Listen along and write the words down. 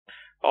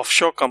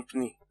offshore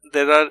company,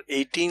 there are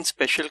 18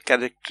 special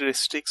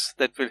characteristics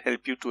that will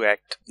help you to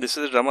act. This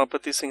is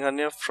Ramapati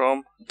Singhania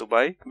from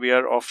Dubai. We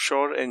are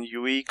offshore and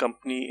UAE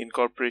company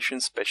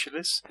incorporation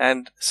specialists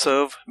and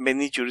serve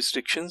many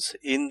jurisdictions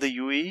in the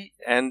UAE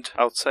and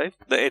outside.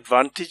 The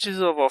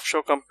advantages of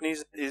offshore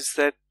companies is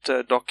that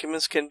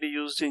documents can be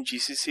used in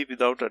GCC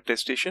without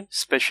attestation,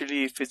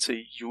 especially if it's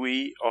a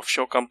UAE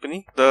offshore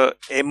company. The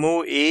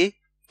MOA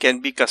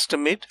can be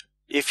custom made.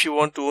 If you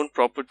want to own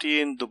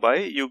property in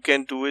Dubai, you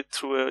can do it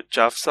through a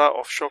JAFZA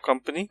offshore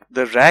company.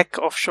 The RAK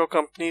offshore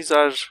companies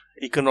are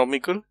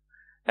economical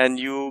and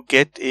you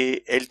get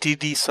a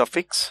LTD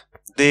suffix.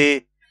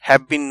 They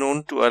have been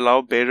known to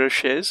allow bearer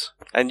shares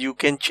and you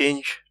can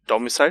change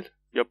domicile.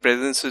 Your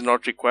presence is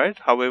not required.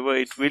 However,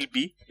 it will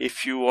be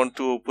if you want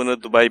to open a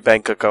Dubai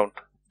bank account.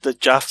 The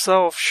JAFZA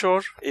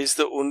offshore is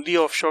the only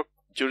offshore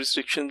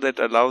jurisdiction that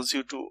allows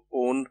you to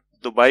own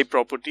Dubai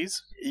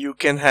properties. You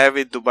can have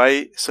a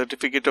Dubai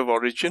certificate of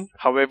origin.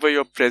 However,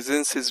 your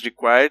presence is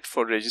required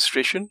for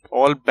registration.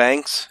 All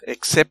banks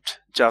accept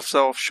JAFZA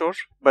offshore,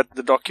 but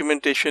the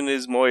documentation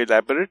is more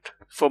elaborate.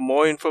 For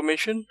more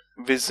information,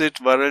 visit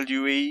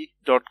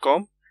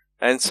varaluae.com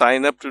and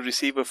sign up to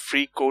receive a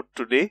free quote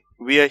today.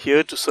 We are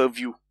here to serve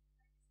you.